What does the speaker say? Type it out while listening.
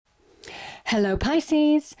Hello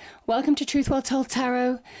Pisces, welcome to Truth Well Told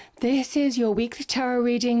Tarot. This is your weekly tarot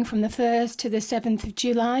reading from the 1st to the 7th of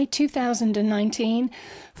July 2019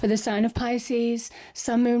 for the sign of Pisces,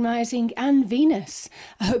 Sun, Moon, Rising and Venus.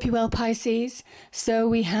 I hope you're well, Pisces. So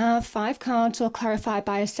we have 5 cards all clarified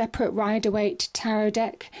by a separate Rider-Waite tarot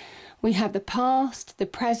deck. We have the past, the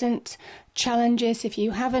present, challenges if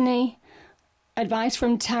you have any, advice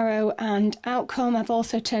from tarot and outcome. I've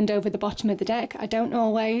also turned over the bottom of the deck. I don't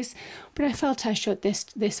always, but I felt I should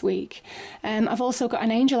this week. I've also got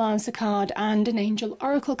an angel answer card and an angel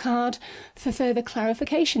oracle card for further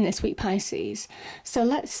clarification this week, Pisces. So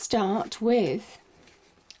let's start with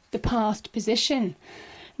the past position.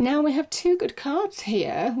 Now we have 2 good cards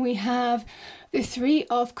here. We have the 3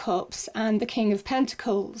 of Cups and the King of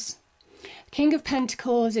Pentacles. King of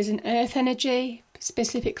Pentacles is an earth energy,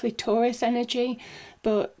 specifically Taurus energy,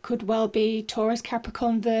 but could well be Taurus,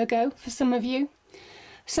 Capricorn, Virgo for some of you.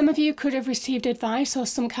 Some of you could have received advice or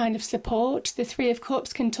some kind of support. The 3 of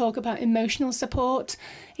Cups can talk about emotional support,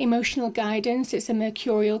 emotional guidance. It's a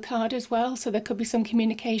mercurial card as well, so there could be some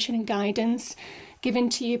communication and guidance given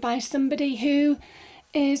to you by somebody who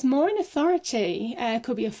is more in authority.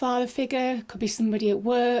 Could be a father figure, could be somebody at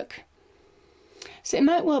work. So it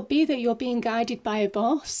might well be that you're being guided by a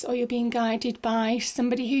boss or you're being guided by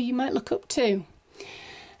somebody who you might look up to.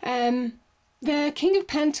 The King of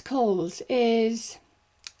Pentacles is,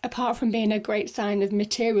 apart from being a great sign of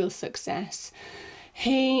material success,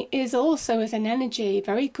 he is also, as an energy,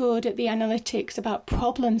 very good at the analytics about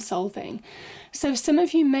problem solving. So some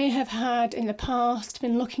of you may have had in the past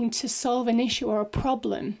been looking to solve an issue or a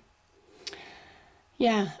problem.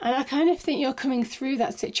 Yeah, and I kind of think you're coming through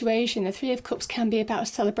that situation. The 3 of Cups can be about a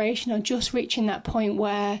celebration or just reaching that point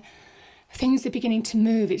where things are beginning to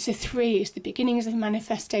move. It's a 3, it's the beginnings of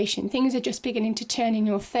manifestation. Things are just beginning to turn in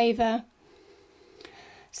your favour.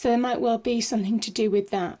 So there might well be something to do with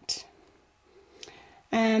that.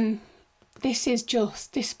 This is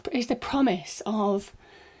the promise of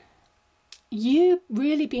you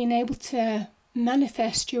really being able to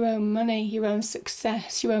manifest your own money, your own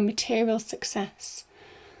success, your own material success.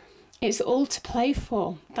 It's all to play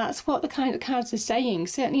for. That's what the kind of cards are saying.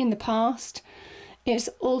 Certainly in the past, it's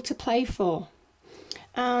all to play for.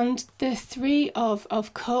 And the 3 of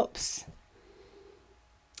Cups,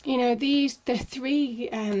 you know, the 3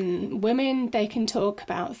 women, they can talk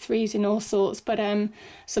about 3s in all sorts, but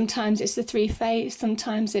sometimes it's the 3 fates,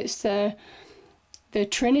 sometimes it's the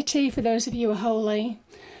Trinity for those of you who are holy.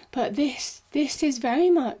 But this is very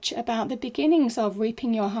much about the beginnings of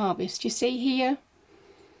reaping your harvest. You see here,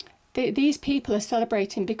 these people are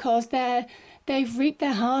celebrating because they've reaped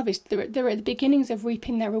their harvest. They're at the beginnings of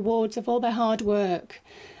reaping their rewards of all their hard work.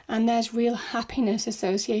 And there's real happiness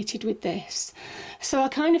associated with this. So I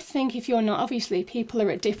kind of think if you're not, obviously people are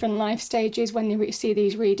at different life stages when they see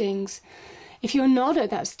these readings. If you're not at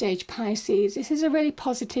that stage, Pisces, this is a really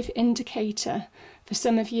positive indicator for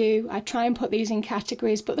some of you. I try and put these in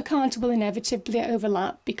categories, but the cards will inevitably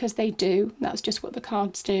overlap because they do. That's just what the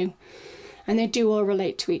cards do. And they do all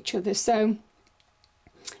relate to each other. So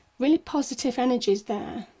really positive energies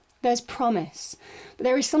there. There's promise. But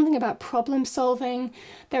there is something about problem solving.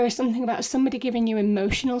 There is something about somebody giving you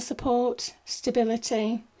emotional support,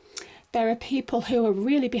 stability. There are people who are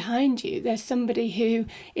really behind you. There's somebody who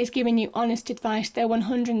is giving you honest advice. They're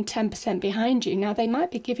 110% behind you. Now, they might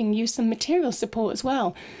be giving you some material support as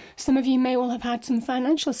well. Some of you may well have had some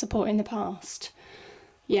financial support in the past.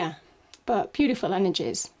 Yeah, but beautiful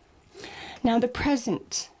energies. Now, the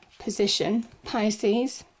present position,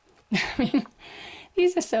 Pisces. I mean,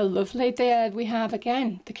 these are so lovely. There we have,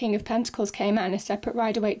 again, the King of Pentacles came out in a separate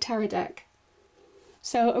Rider-Waite tarot deck.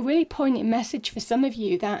 So a really poignant message for some of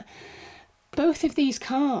you that both of these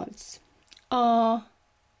cards are,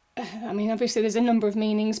 I mean, obviously there's a number of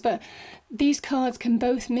meanings, but these cards can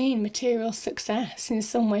both mean material success in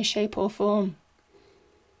some way, shape or form.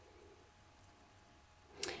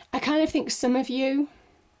 I kind of think some of you,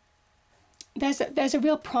 there's a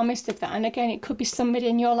real promise of that. And again, it could be somebody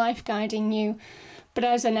in your life guiding you. But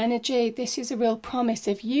as an energy, this is a real promise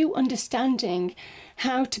of you understanding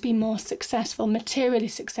how to be more successful, materially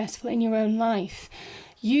successful in your own life.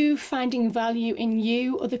 You finding value in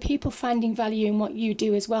you, other people finding value in what you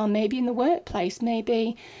do as well. Maybe in the workplace,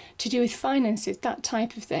 maybe to do with finances, that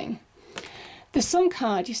type of thing. The Sun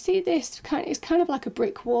card, you see this, it's kind of like a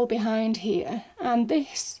brick wall behind here. And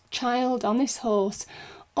this child on this horse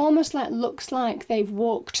almost looks like they've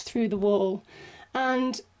walked through the wall.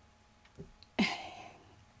 And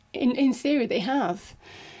in theory they have.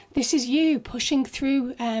 This is you pushing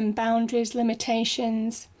through boundaries,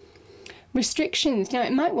 limitations, Restrictions. Now,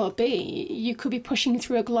 it might well be you could be pushing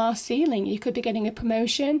through a glass ceiling. You could be getting a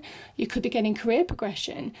promotion. You could be getting career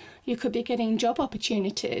progression. You could be getting job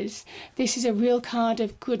opportunities. This is a real card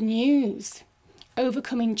of good news.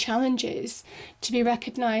 Overcoming challenges to be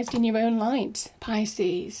recognised in your own light,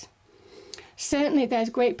 Pisces. Certainly there's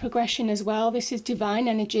great progression as well. This is divine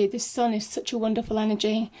energy. The sun is such a wonderful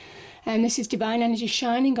energy. And this is divine energy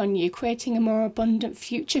shining on you, creating a more abundant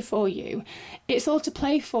future for you. It's all to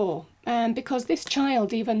play for. Because this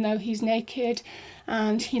child, even though he's naked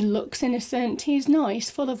and he looks innocent, he's not. He's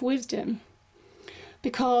full of wisdom.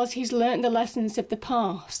 Because he's learnt the lessons of the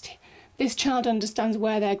past. This child understands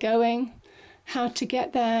where they're going, how to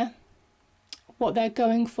get there, what they're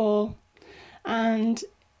going for, and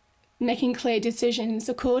making clear decisions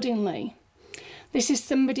accordingly. This is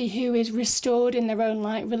somebody who is restored in their own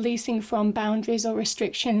light, releasing from boundaries or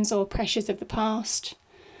restrictions or pressures of the past.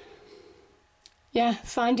 Yeah,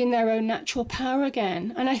 finding their own natural power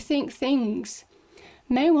again. And I think things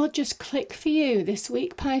may well just click for you this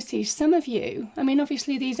week, Pisces. Some of you, I mean,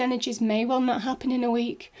 obviously these energies may well not happen in a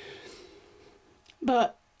week.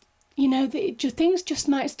 But, you know, things just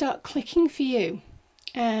might start clicking for you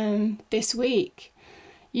this week.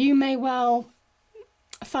 You may well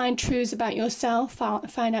find truths about yourself,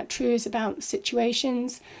 find out truths about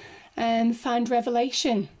situations, and find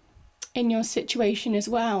revelation in your situation as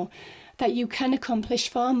well, that you can accomplish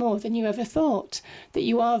far more than you ever thought, that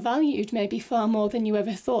you are valued maybe far more than you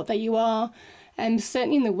ever thought, that you are,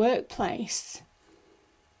 certainly in the workplace,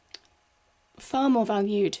 far more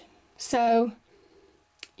valued. So,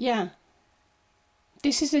 yeah,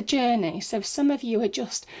 this is a journey. So some of you are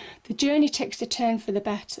just, the journey takes a turn for the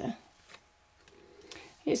better.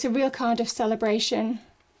 It's a real card of celebration,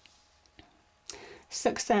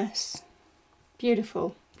 success.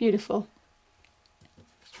 Beautiful, beautiful.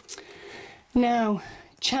 Now,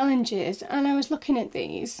 challenges, and I was looking at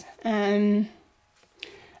these. I'll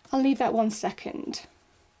leave that 1 second.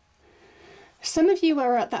 Some of you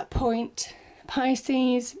are at that point,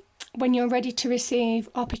 Pisces, when you're ready to receive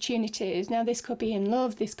opportunities. Now, this could be in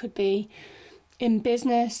love, this could be in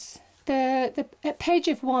business. The Page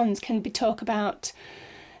of Wands can talk about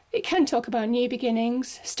new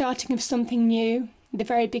beginnings, starting of something new, the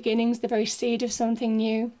very beginnings, the very seed of something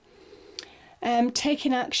new.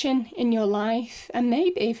 Taking action in your life, and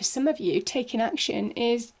maybe for some of you, taking action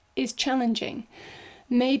is challenging.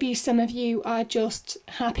 Maybe some of you are just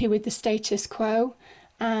happy with the status quo,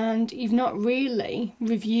 and you've not really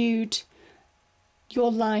reviewed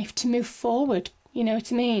your life to move forward. You know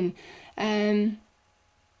what I mean? And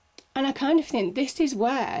I kind of think this is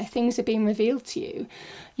where things are being revealed to you.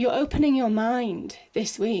 You're opening your mind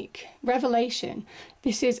this week. Revelation.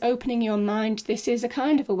 This is opening your mind. This is a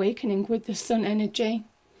kind of awakening with the sun energy.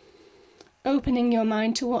 Opening your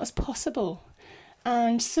mind to what's possible.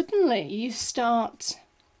 And suddenly you start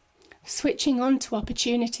switching on to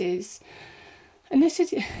opportunities. And this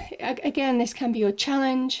is, again, this can be your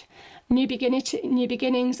challenge. New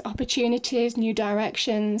beginnings, opportunities, new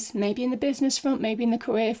directions, maybe in the business front, maybe in the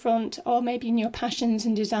career front, or maybe in your passions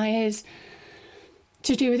and desires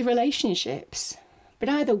to do with relationships. But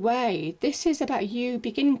either way, this is about you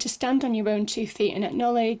beginning to stand on your own 2 feet and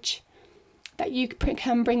acknowledge that you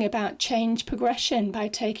can bring about change, progression by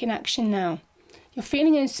taking action now. You're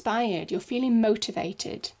feeling inspired, you're feeling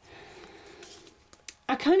motivated.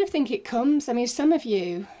 I kind of think it comes, I mean, some of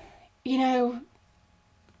you, you know,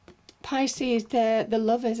 Pisces, the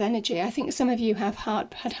lover's energy. I think some of you have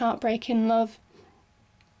had heartbreak in love.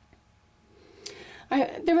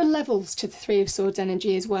 There are levels to the Three of Swords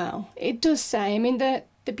energy as well. It does say, I mean, the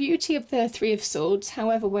beauty of the Three of Swords,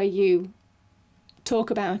 however way you talk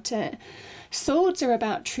about it, swords are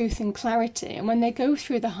about truth and clarity. And when they go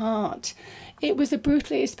through the heart,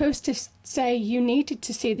 it's supposed to say you needed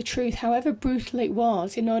to see the truth, however brutal it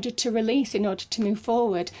was, in order to release, in order to move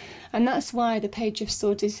forward. And that's why the Page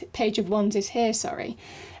of Wands is here,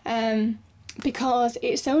 because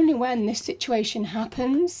it's only when this situation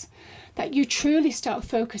happens that you truly start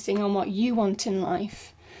focusing on what you want in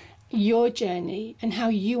life, your journey, and how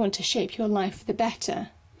you want to shape your life for the better.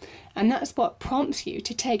 And that's what prompts you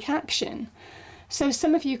to take action. So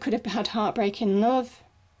some of you could have had heartbreak in love.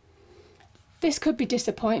 This could be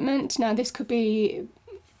disappointment. Now, this could be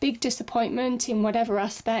big disappointment in whatever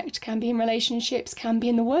aspect, can be in relationships, can be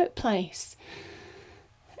in the workplace.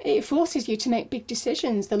 It forces you to make big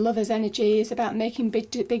decisions. The lover's energy is about making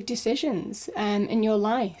big decisions in your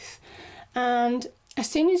life. And as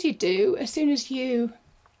soon as you do, as soon as you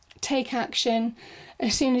take action,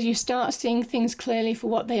 as soon as you start seeing things clearly for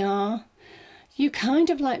what they are, you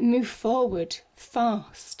kind of like move forward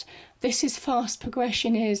fast. This is fast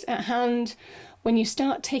progression is at hand when you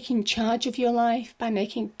start taking charge of your life by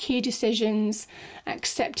making key decisions,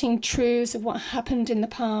 accepting truths of what happened in the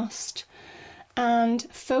past, and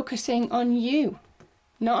focusing on you,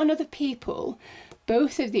 not on other people.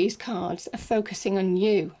 Both of these cards are focusing on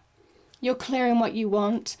you. You're clear on what you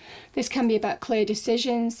want. This can be about clear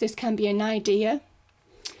decisions. This can be an idea.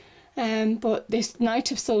 But this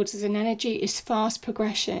Knight of Swords as an energy is fast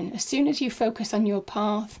progression. As soon as you focus on your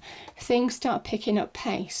path, things start picking up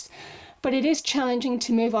pace. But it is challenging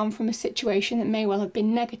to move on from a situation that may well have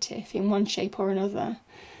been negative in one shape or another.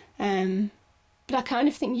 But I kind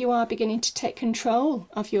of think you are beginning to take control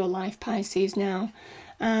of your life, Pisces, now,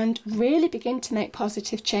 and really begin to make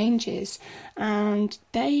positive changes. And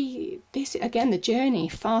this again, the journey,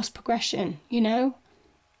 fast progression, you know,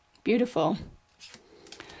 beautiful.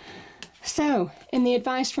 So, in the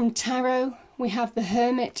advice from Tarot, we have the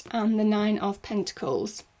Hermit and the Nine of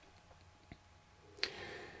Pentacles.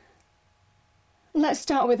 Let's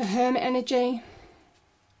start with the Hermit energy.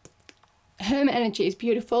 Hermit energy is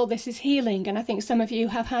beautiful. This is healing, and I think some of you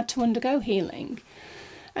have had to undergo healing.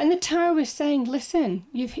 And the Tarot is saying, listen,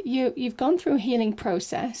 you've gone through a healing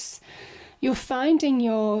process. You're finding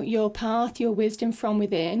your path, your wisdom from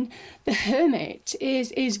within. The Hermit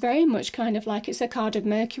is very much kind of like, it's a card of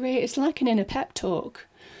Mercury. It's like an inner pep talk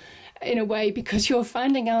in a way, because you're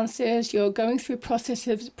finding answers. You're going through process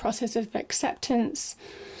of acceptance.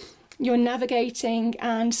 You're navigating,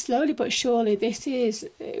 and slowly but surely this is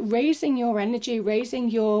raising your energy, raising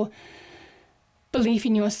your belief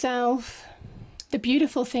in yourself. The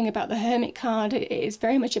beautiful thing about the Hermit card is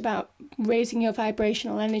very much about raising your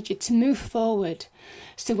vibrational energy to move forward.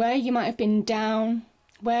 So where you might have been down,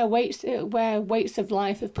 where weights of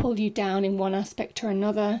life have pulled you down in one aspect or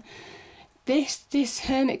another, this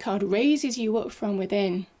Hermit card raises you up from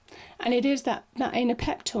within. And it is that inner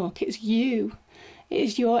pep talk. It's you. It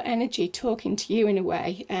is your energy talking to you in a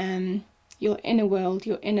way. Your inner world,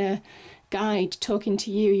 your inner guide talking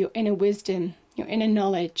to you, your inner wisdom, your inner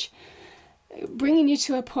knowledge, bringing you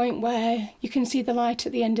to a point where you can see the light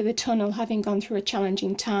at the end of the tunnel, having gone through a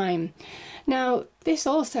challenging time. Now, this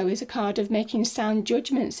also is a card of making sound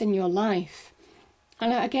judgments in your life.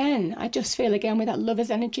 And again, I just feel again with that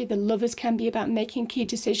Lover's energy, the Lovers can be about making key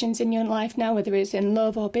decisions in your life now, whether it's in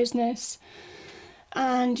love or business.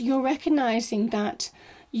 And you're recognizing that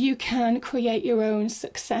you can create your own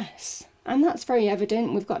success. And that's very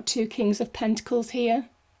evident. We've got two Kings of Pentacles here,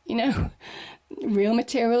 you know. Real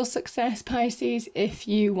material success, Pisces, if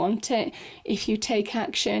you want it, if you take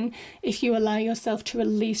action, if you allow yourself to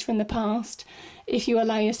release from the past, if you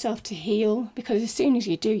allow yourself to heal, because as soon as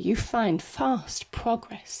you do, you find fast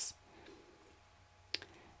progress.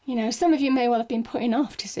 You know, some of you may well have been putting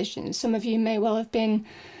off decisions. Some of you may well have been,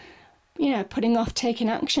 you know, putting off taking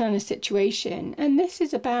action on a situation. And this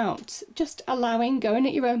is about just allowing, going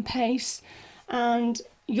at your own pace, and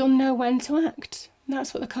you'll know when to act.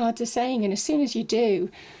 That's what the cards are saying. And as soon as you do,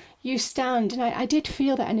 you stand. And I did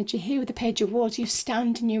feel that energy here with the Page of Wands. You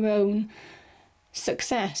stand in your own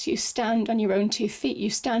success. You stand on your own 2 feet. You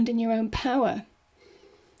stand in your own power.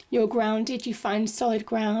 You're grounded. You find solid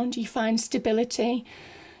ground. You find stability.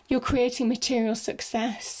 You're creating material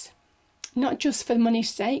success, not just for money's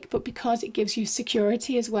sake, but because it gives you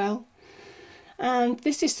security as well. And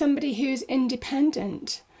this is somebody who's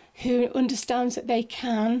independent, who understands that they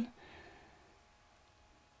can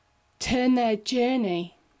turn their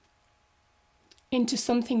journey into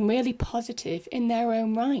something really positive in their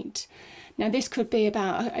own right. Now, this could be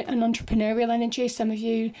about an entrepreneurial energy. Some of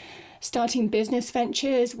you starting business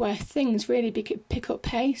ventures where things really pick up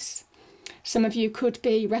pace. Some of you could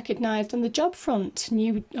be recognised on the job front,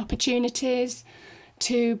 new opportunities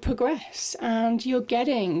to progress, and you're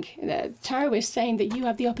getting, Tarot is saying that you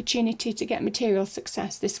have the opportunity to get material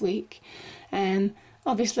success this week.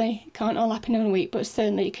 Obviously, it can't all happen in a week, but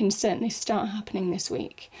certainly it can start happening this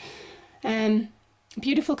week.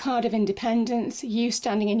 Beautiful card of independence, you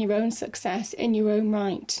standing in your own success, in your own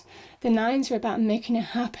right. The nines are about making it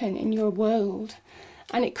happen in your world,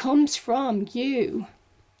 and it comes from you.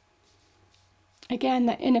 Again,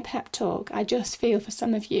 that inner pep talk, I just feel for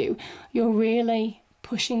some of you, you're really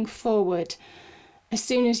pushing forward. As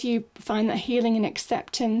soon as you find that healing and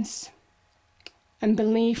acceptance and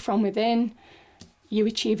belief from within, you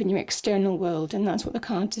achieve in your external world, and that's what the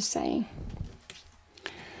cards are saying.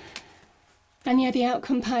 And yeah, the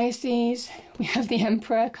outcome, Pisces, we have the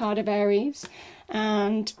Emperor, card of Aries,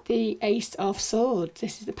 and the Ace of Swords.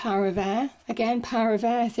 This is the power of air. Again, power of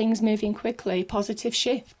air, things moving quickly, positive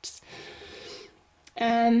shifts.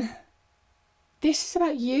 This is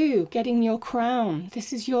about you getting your crown.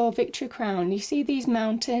 This is your victory crown. You see these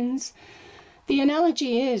mountains? The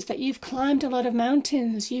analogy is that you've climbed a lot of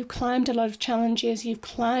mountains, you've climbed a lot of challenges, you've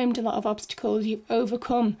climbed a lot of obstacles, you've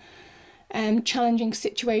overcome challenging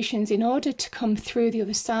situations in order to come through the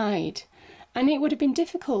other side. And it would have been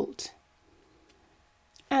difficult.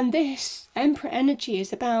 And this Emperor energy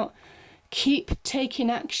is about keep taking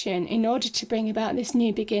action in order to bring about this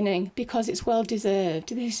new beginning, because it's well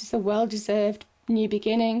deserved. This is a well deserved new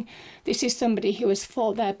beginning. This is somebody who has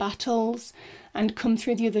fought their battles and come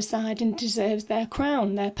through the other side and deserves their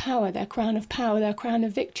crown, their power, their crown of power, their crown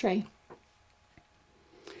of victory.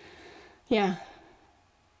 Yeah.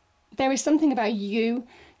 There is something about you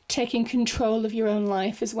taking control of your own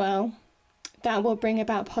life as well that will bring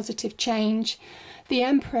about positive change. The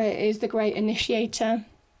Emperor is the great initiator.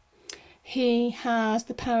 He has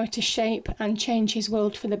the power to shape and change his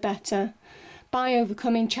world for the better by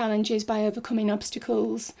overcoming challenges, by overcoming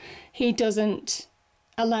obstacles. He doesn't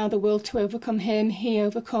allow the world to overcome him. He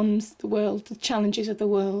overcomes the world, the challenges of the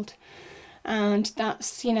world. And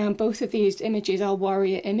that's, both of these images are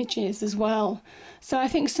warrior images as well. So I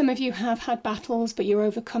think some of you have had battles, but you're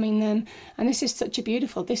overcoming them. And this is such a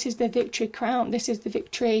beautiful, this is the victory crown. This is the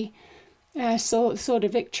victory, sword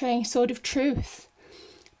of victory, sword of truth.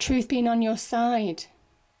 Truth being on your side.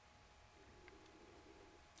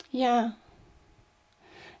 Yeah.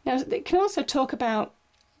 Now, it can also talk about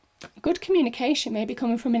good communication maybe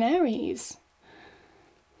coming from an Aries.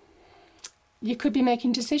 You could be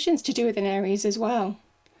making decisions to do with an Aries as well.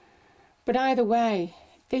 But either way,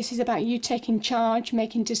 this is about you taking charge,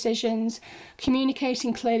 making decisions,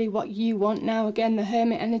 communicating clearly what you want now. Again, the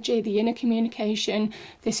Hermit energy, the inner communication.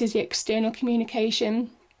 This is the external communication.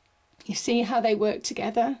 You see how they work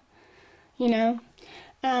together,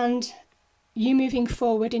 and you moving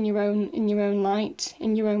forward in your own light,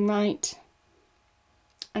 in your own right.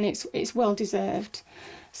 And it's well deserved.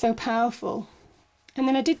 So powerful. And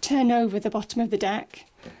then I did turn over the bottom of the deck,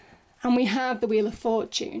 and we have the Wheel of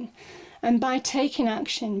Fortune. And by taking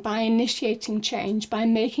action, by initiating change, by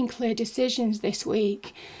making clear decisions this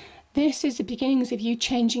week, this is the beginnings of you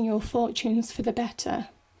changing your fortunes for the better.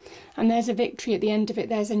 And there's a victory at the end of it.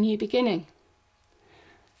 There's a new beginning.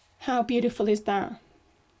 How beautiful is that?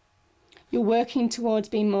 You're working towards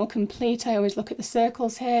being more complete. I always look at the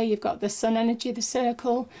circles here. You've got the sun energy, the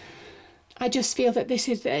circle. I just feel that this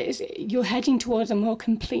is you're heading towards a more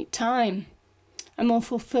complete time, a more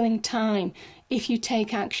fulfilling time if you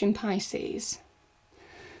take action, Pisces.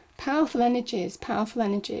 Powerful energies, powerful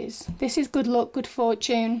energies. This is good luck, good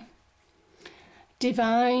fortune.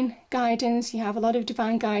 Divine guidance. You have a lot of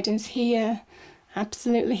divine guidance here.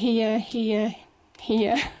 Absolutely here.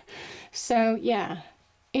 So, yeah,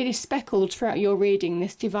 it is speckled throughout your reading,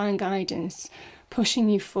 this divine guidance, pushing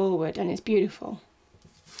you forward, and it's beautiful.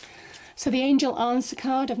 So the Angel Answer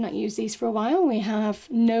card, I've not used these for a while. We have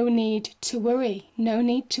no need to worry. No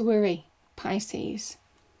need to worry, Pisces.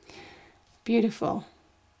 Beautiful.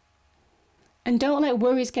 And don't let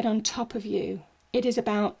worries get on top of you. It is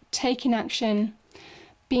about taking action,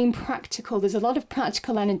 being practical. There's a lot of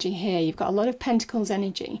practical energy here. You've got a lot of Pentacles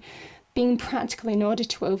energy. Being practical in order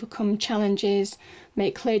to overcome challenges,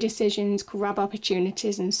 make clear decisions, grab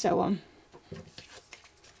opportunities, and so on.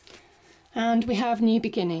 And we have new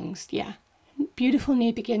beginnings. Yeah, beautiful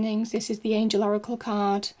new beginnings. This is the Angel Oracle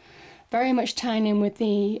card. Very much tying in with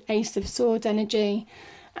the Ace of Swords energy.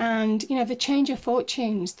 And, the change of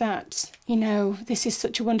fortunes that, this is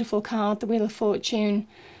such a wonderful card, the Wheel of Fortune.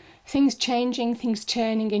 Things changing, things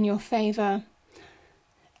turning in your favour.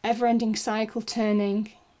 Ever-ending cycle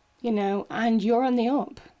turning, and you're on the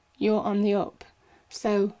up. You're on the up.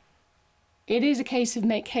 So it is a case of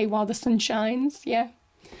make hay while the sun shines, yeah.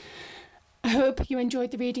 I hope you enjoyed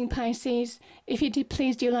the reading, Pisces. If you did,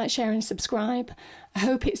 please do like, share and subscribe. I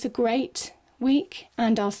hope it's a great week,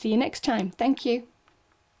 and I'll see you next time. Thank you.